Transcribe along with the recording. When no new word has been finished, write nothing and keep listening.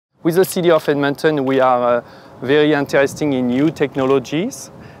With the City of Edmonton, we are very interested in new technologies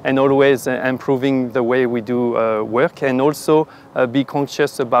and always improving the way we do work, and also be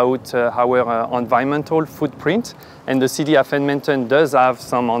conscious about our environmental footprint. And the City of Edmonton does have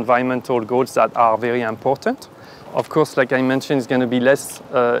some environmental goals that are very important. Of course, like I mentioned, it's going to be less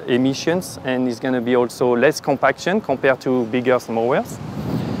emissions, and it's going to be also less compaction compared to bigger mowers,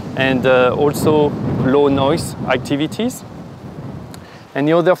 and also low noise activities. And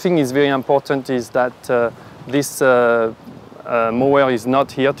the other thing is very important is that this mower is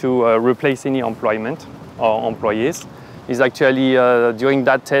not here to replace any employment or employees. It's actually, during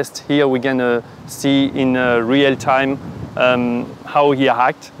that test here, we're going to see in real time how he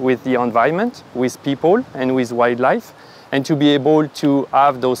acts with the environment, with people and with wildlife, and to be able to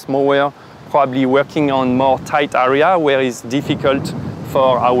have those mowers probably working on more tight area where it's difficult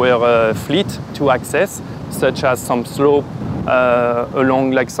for our fleet to access, such as some slope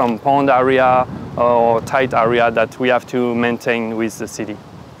along like some pond area or tight area that we have to maintain with the city.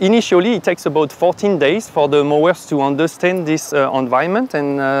 Initially, it takes about 14 days for the mowers to understand this environment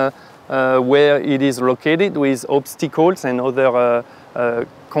and where it is located with obstacles and other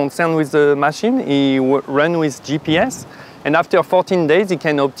concern with the machine. He runs with GPS, and after 14 days, he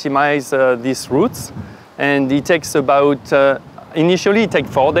can optimize these routes. And it takes about, initially it takes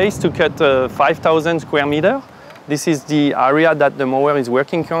 4 days to cut 5,000 square meters. This is the area that the mower is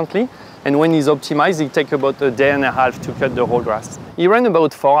working currently. And when it's optimized, it takes about a day and a half to cut the whole grass. He runs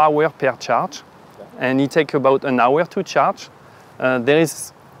about 4 hours per charge, and it takes about an hour to charge. There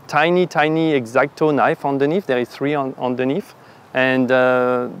is tiny X-Acto knife underneath. There is 3 underneath. And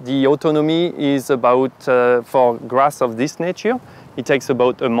the autonomy is about, for grass of this nature, it takes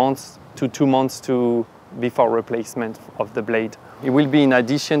about a month to 2 months before replacement of the blade. It will be in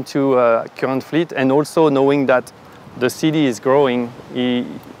addition to current fleet, and also knowing that the city is growing,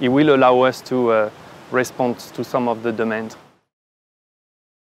 it will allow us to respond to some of the demand.